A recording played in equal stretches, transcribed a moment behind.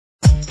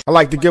I'd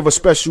like to give a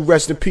special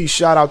rest in peace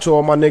shout out to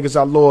all my niggas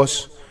I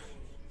lost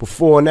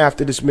before and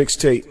after this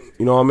mixtape.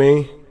 You know what I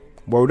mean?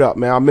 Word up,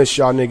 man. I miss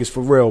y'all niggas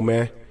for real,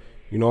 man.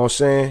 You know what I'm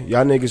saying?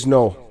 Y'all niggas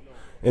know.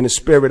 In the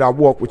spirit, I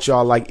walk with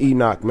y'all like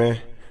Enoch, man.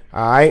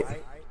 Alright?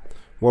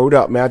 Word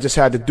up, man. I just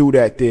had to do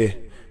that there.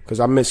 Cause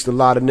I missed a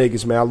lot of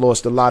niggas, man. I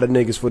lost a lot of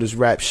niggas for this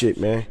rap shit,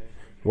 man.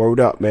 Word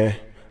up, man.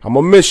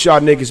 I'ma miss y'all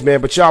niggas, man.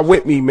 But y'all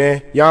with me,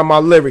 man. Y'all my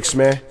lyrics,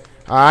 man.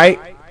 Alright?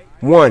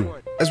 One.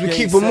 As we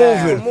keep it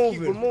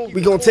moving,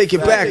 we gonna take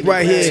it back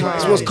right here.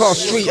 It's what's called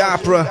street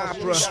opera.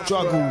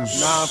 Struggles.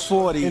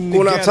 940.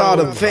 Going out to all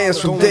the fans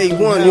from day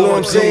one, you know what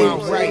I'm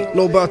saying?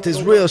 Know about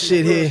this real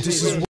shit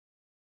here.